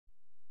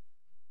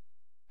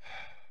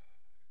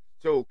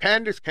So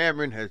Candace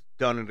Cameron has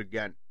done it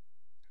again.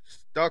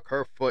 Stuck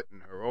her foot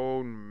in her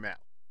own mouth.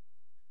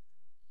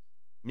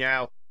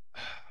 Now,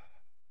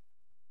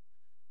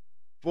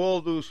 for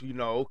all those who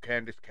know,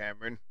 Candace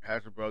Cameron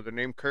has a brother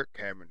named Kirk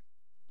Cameron.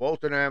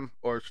 Both of them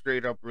are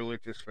straight up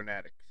religious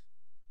fanatics.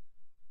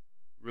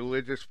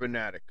 Religious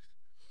fanatics.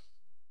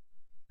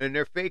 And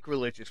they're fake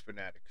religious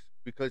fanatics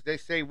because they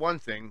say one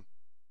thing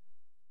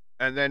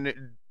and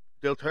then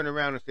they'll turn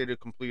around and say the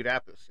complete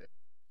opposite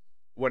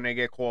when they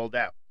get called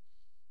out.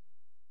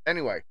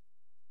 Anyway,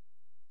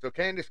 so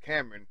Candace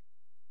Cameron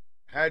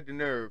had the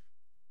nerve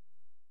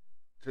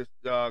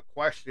to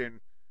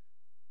question,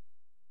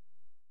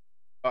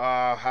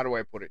 how do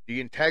I put it, the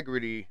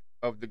integrity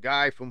of the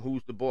guy from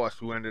Who's the Boss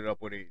who ended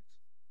up with AIDS,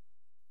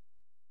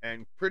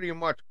 and pretty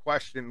much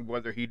question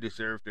whether he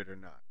deserved it or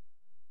not,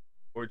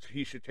 or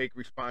he should take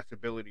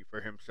responsibility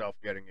for himself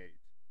getting AIDS.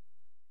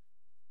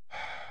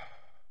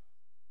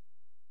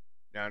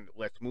 Now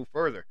let's move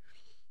further.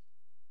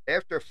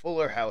 After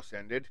Fuller House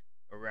ended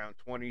around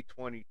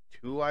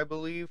 2022, I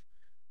believe,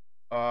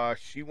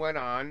 she went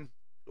on,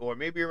 or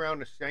maybe around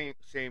the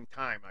same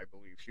time, I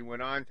believe she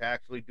went on to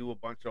actually do a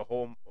bunch of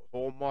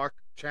Hallmark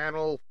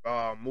Channel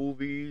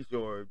movies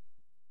or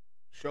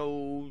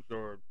shows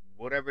or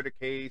whatever the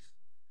case.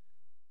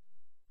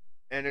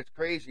 And it's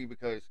crazy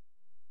because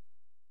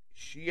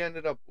she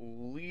ended up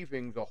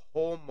leaving the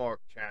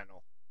Hallmark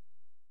Channel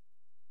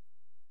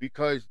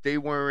because they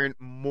weren't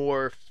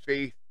more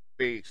faith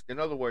based. In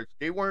other words,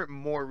 they weren't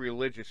more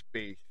religious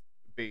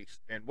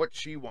based and what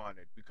she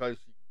wanted. Because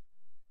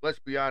let's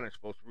be honest,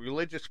 folks,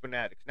 religious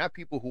fanatics, not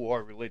people who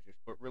are religious,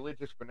 but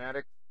religious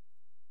fanatics.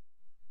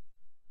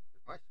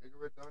 Is my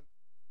cigarette done?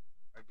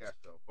 I guess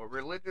so. But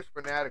religious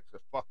fanatics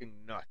are fucking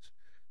nuts.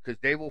 Because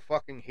they will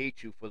fucking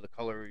hate you for the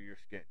color of your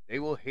skin. They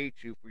will hate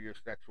you for your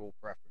sexual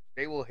preference.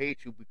 They will hate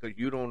you because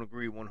you don't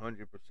agree 100%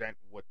 with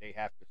what they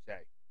have to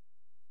say.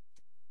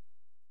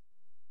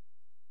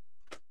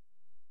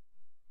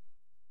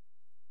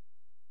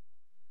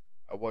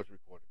 I was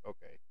recording.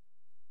 Okay.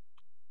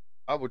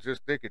 I was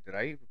just thinking, did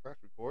I even press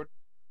record?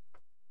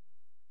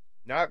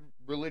 Not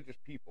religious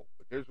people,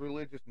 but there's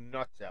religious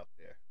nuts out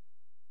there.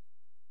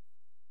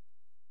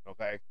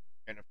 Okay?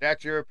 And if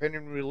that's your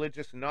opinion,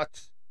 religious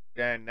nuts,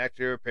 then that's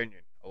your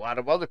opinion. A lot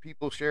of other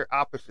people share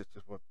opposites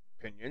of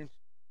opinions,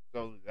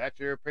 so that's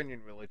your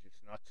opinion, religious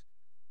nuts.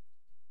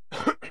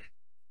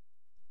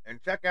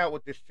 And check out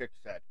what this chick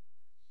said.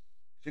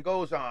 She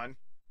goes on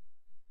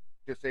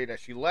to say that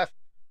she left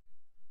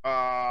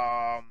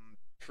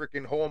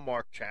freaking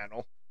Hallmark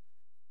Channel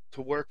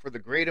to work for the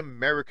Great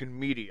American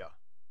Media.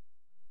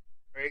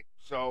 Right?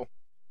 So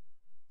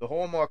the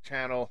Hallmark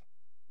Channel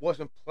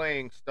wasn't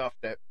playing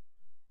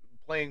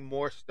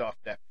more stuff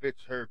that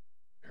fits her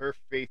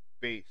faith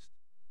based,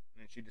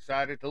 and she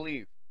decided to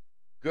leave.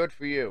 Good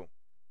for you.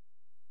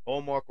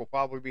 Hallmark will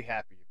probably be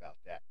happy about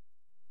that.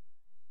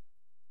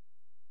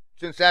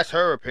 Since that's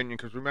her opinion,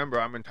 because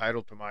remember, I'm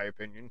entitled to my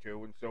opinion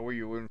too, and so are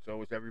you, and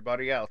so is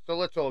everybody else. So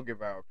let's all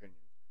give our opinions.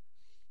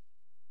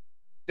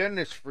 Then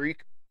this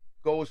freak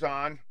goes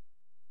on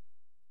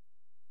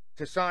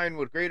to sign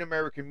with Great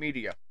American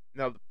Media.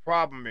 Now, the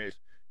problem is,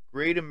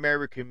 Great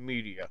American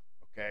Media,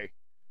 okay,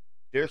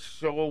 they're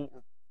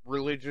so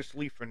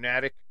religiously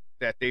fanatic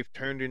that they've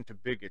turned into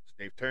bigots.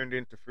 They've turned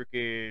into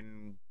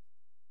freaking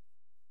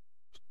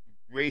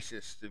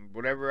racists and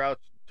whatever else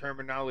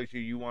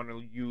terminology you want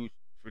to use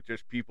for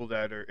just people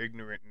that are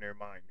ignorant in their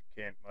mind,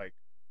 can't like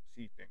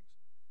see things.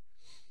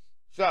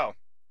 So,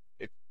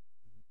 it's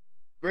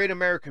Great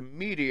American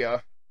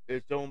Media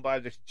is owned by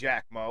this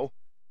Jack Mo,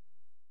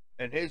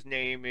 and his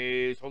name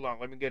is, hold on,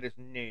 let me get his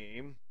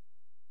name.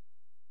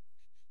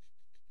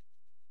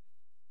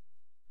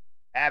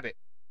 Abbott.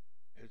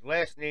 His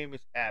last name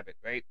is Abbott,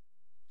 right?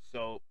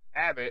 So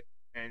Abbott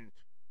and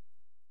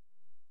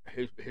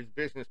his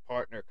business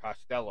partner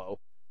Costello.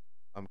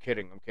 I'm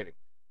kidding.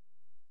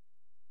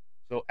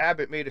 So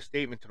Abbott made a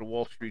statement to the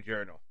Wall Street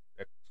Journal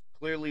that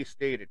clearly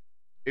stated,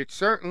 "It's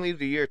certainly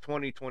the year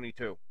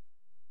 2022,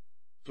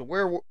 so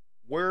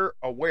we're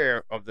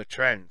aware of the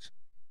trends."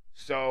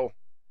 So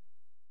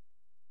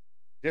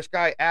this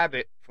guy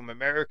Abbott from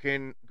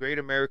Great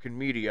American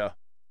Media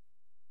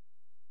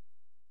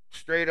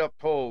straight up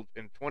told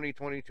in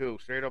 2022,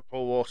 straight up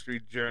told Wall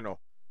Street Journal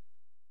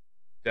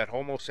that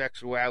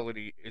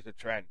homosexuality is a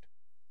trend.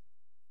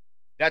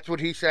 That's what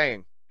he's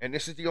saying. And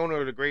this is the owner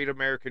of the Great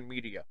American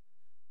Media.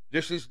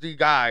 This is the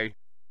guy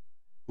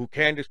who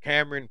Candace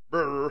Cameron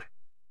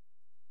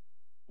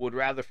would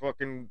rather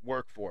fucking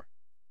work for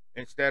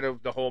instead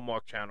of the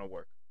Hallmark Channel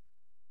work.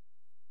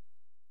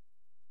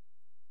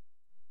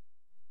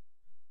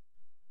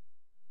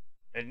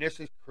 And this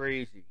is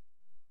crazy.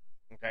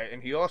 Okay,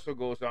 and he also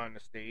goes on to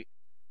state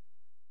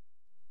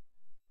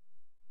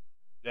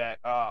that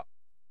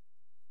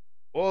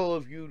all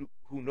of you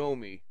who know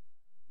me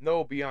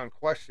know beyond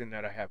question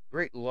that I have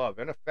great love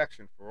and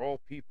affection for all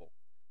people.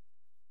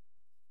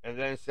 And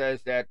then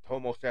says that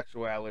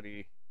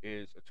homosexuality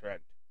is a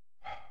trend.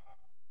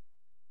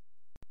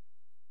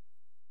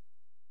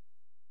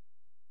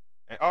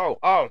 And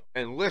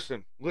And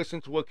listen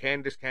to what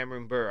Candace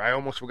Cameron Bure. I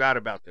almost forgot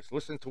about this.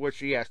 Listen to what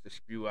she has to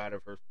spew out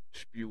of her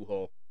spew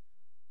hole.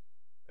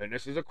 And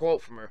this is a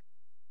quote from her.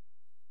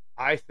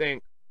 I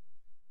think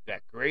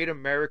that great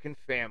American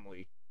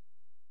family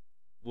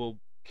will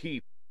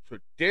keep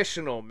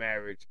traditional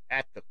marriage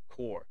at the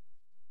core.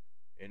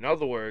 In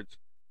other words,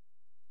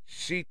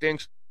 she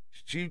thinks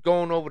she's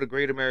going over the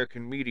great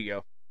American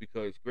media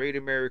because great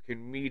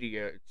American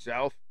media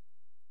itself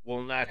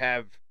will not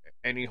have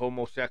any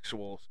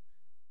homosexuals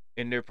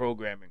in their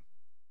programming.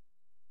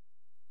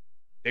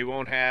 They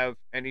won't have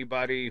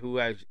anybody who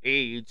has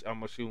AIDS,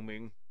 I'm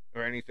assuming,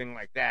 or anything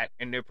like that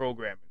in their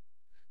programming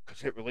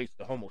because it relates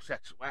to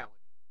homosexuality.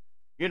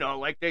 You know,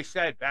 like they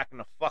said back in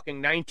the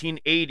fucking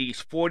 1980s,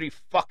 40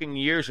 fucking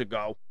years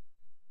ago.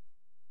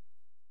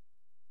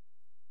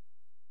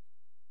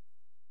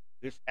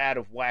 This out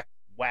of whack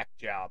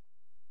job.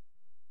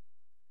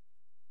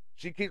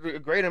 She keeps a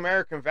great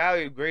American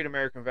value, great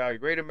American value,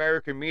 great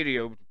American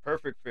media was a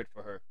perfect fit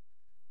for her.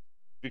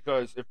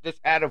 Because if this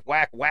out of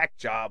whack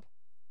job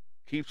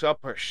keeps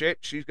up her shit,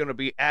 she's gonna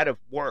be out of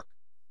work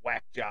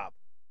whack job.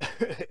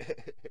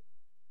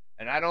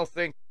 And I don't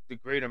think the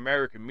great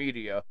American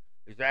media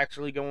is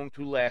actually going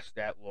to last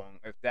that long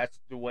if that's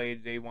the way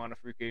they want to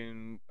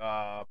freaking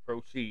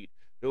proceed.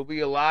 There'll be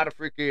a lot of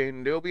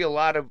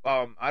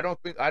I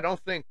don't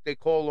think they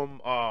call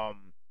them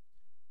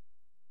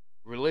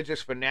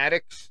religious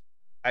fanatics.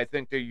 I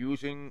think they're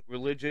using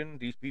religion.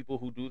 These people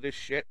who do this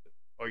shit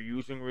are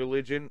using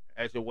religion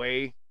as a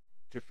way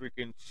to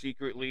freaking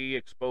secretly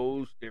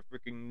expose their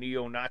freaking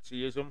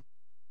neo-Nazism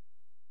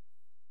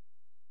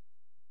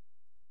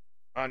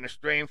on the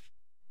strength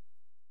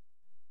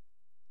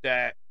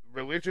that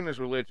religion is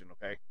religion,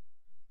 okay?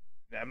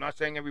 Now, I'm not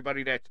saying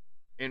everybody that's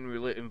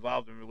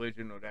involved in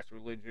religion or that's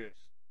religious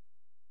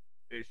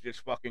is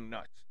just fucking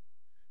nuts.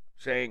 I'm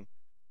saying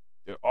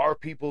there are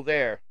people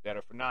there that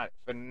are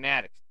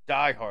fanatics,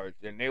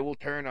 diehards, and they will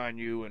turn on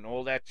you and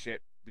all that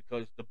shit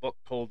because the book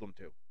told them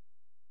to.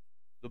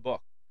 The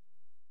book.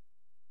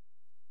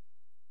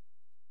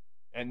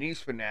 And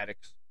these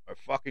fanatics are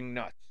fucking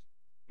nuts.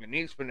 And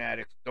these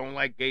fanatics don't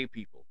like gay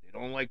people. They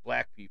don't like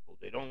black people.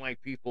 They don't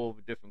like people of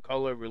a different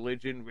color,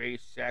 religion,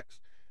 race, sex,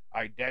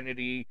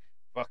 identity.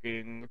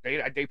 Fucking,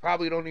 they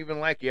probably don't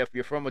even like you if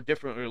you're from a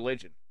different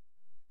religion.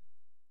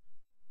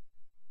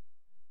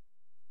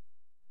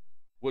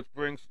 Which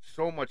brings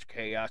so much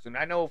chaos. And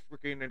I know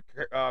freaking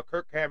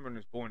Kirk Cameron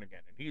is born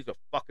again, and he's a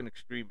fucking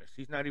extremist.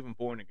 He's not even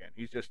born again.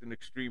 He's just an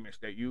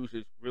extremist that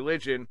uses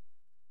religion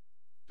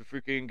to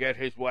freaking get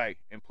his way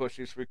and push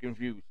his freaking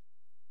views.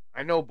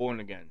 I know born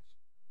agains.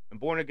 And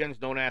born agains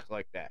don't act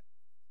like that.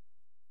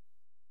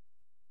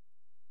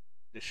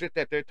 The shit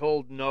that they're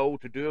told no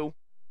to do,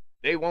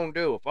 they won't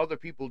do. If other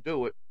people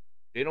do it,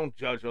 they don't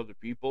judge other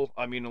people.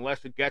 I mean,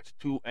 unless it gets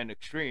to an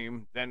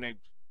extreme, then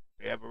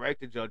they have a right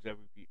to judge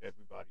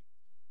everybody.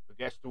 If it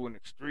gets to an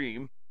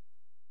extreme,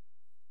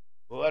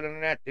 well, other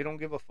than that, they don't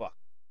give a fuck.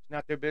 It's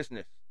not their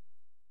business.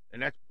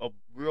 And that's a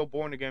real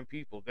born again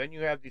people. Then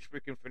you have these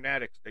freaking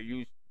fanatics that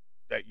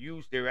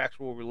use their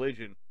actual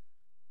religion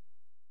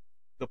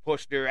to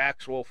push their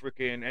actual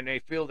freaking, and they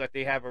feel that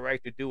they have a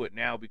right to do it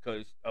now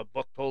because a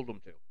book told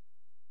them to.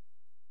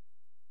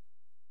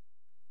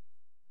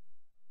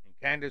 And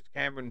Candace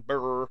Cameron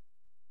Bure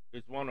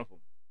is one of them.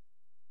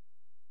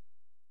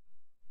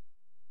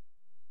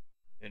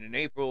 And in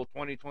April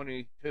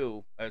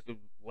 2022, as of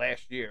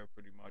last year,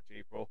 pretty much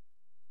April,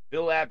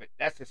 Bill Abbott,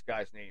 that's this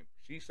guy's name.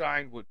 She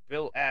signed with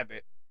Bill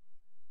Abbott.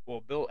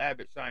 Well, Bill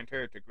Abbott signed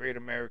her to Great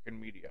American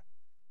Media.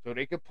 So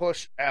they could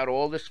push out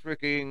all this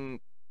freaking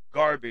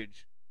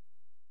garbage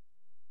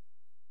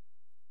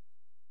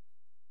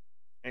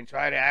and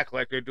try to act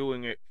like they're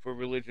doing it for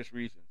religious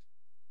reasons.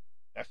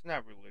 That's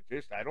not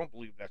religious. I don't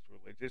believe that's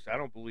religious. I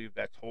don't believe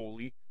that's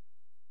holy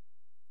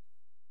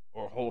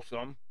or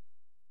wholesome.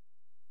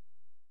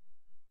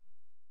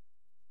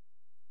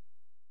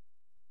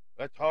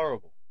 That's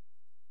horrible.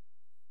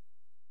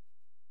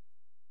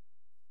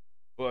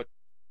 But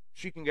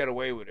she can get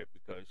away with it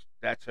because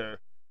that's her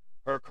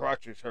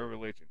crutch is her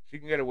religion. She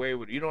can get away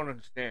with it. You don't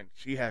understand.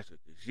 She has a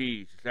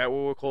disease. Is that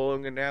what we're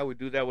calling it now? We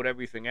do that with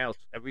everything else.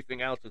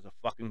 Everything else is a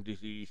fucking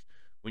disease.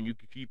 When you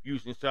keep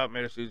using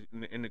something as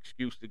an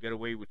excuse to get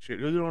away with shit.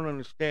 You don't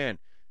understand.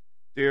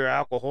 They're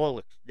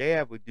alcoholics. They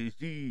have a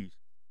disease.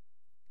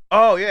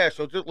 Oh, yeah,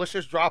 so let's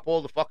just drop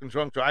all the fucking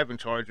drunk driving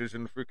charges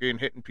and freaking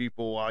hitting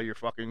people while you're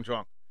fucking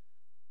drunk.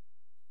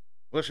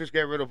 Let's just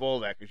get rid of all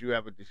that because you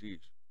have a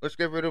disease. Let's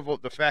get rid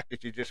of the fact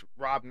that you just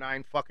robbed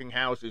 9 fucking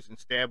houses and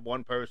stabbed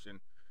one person,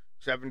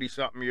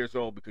 70-something years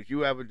old, because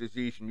you have a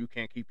disease and you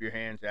can't keep your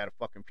hands out of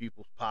fucking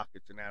people's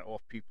pockets and out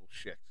off people's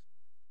shits.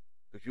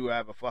 Because you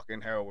have a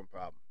fucking heroin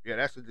problem. Yeah,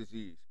 that's a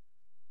disease.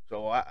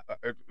 So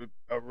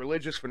a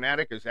religious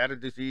fanatic, is that a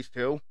disease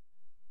too?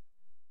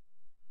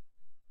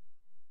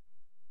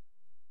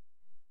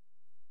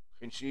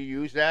 Can she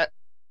use that?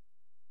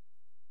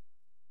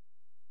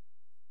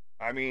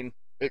 I mean,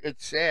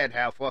 it's sad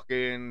how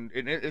fucking...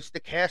 It's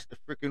the cast of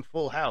freaking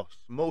Full House.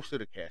 Most of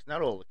the cast.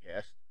 Not all the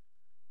cast.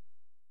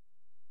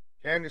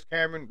 Candace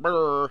Cameron,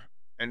 brr,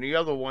 and the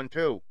other one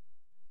too,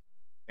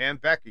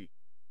 and Becky.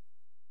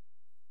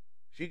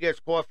 She gets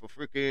caught for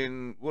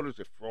freaking, what is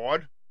it,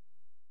 fraud?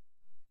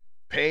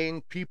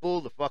 Paying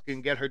people to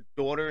fucking get her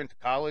daughter into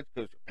college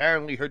because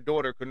apparently her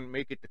daughter couldn't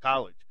make it to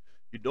college.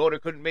 Your daughter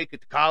couldn't make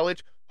it to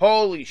college?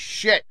 Holy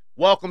shit.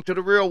 Welcome to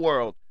the real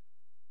world.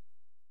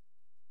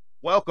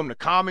 Welcome to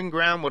common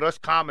ground with us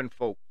common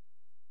folk.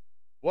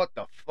 What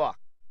the fuck?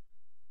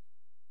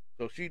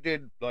 So she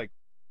did like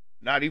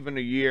not even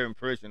a year in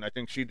prison. I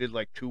think she did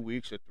like 2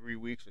 weeks or 3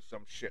 weeks or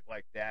some shit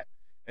like that.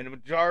 And the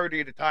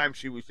majority of the time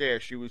she was there,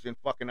 she was in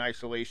fucking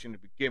isolation to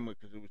begin with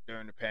because it was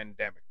during the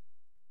pandemic.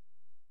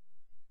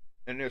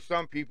 And there's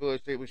some people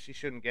that say, well, she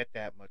shouldn't get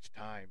that much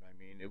time. I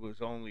mean,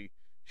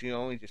 she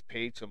only just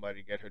paid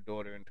somebody to get her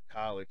daughter into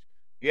college.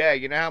 Yeah,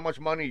 you know how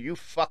much money you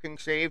fucking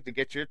saved to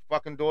get your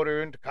fucking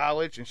daughter into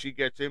college and she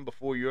gets in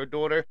before your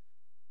daughter?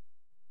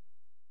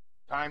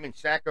 Time and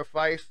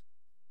sacrifice?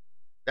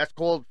 That's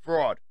called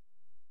fraud.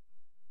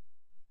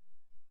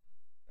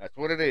 That's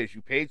what it is.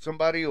 You paid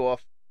somebody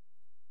off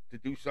to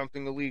do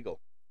something illegal.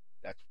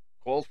 That's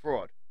called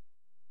fraud.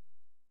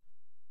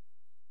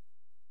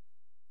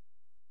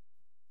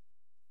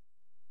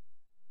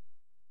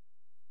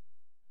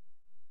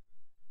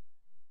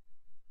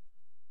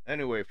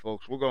 Anyway,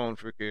 folks, we're going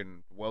freaking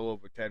well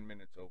over 10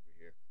 minutes over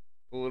here.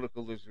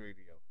 Political Liz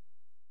Radio.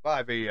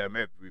 5 a.m.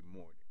 every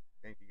morning.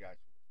 Thank you guys.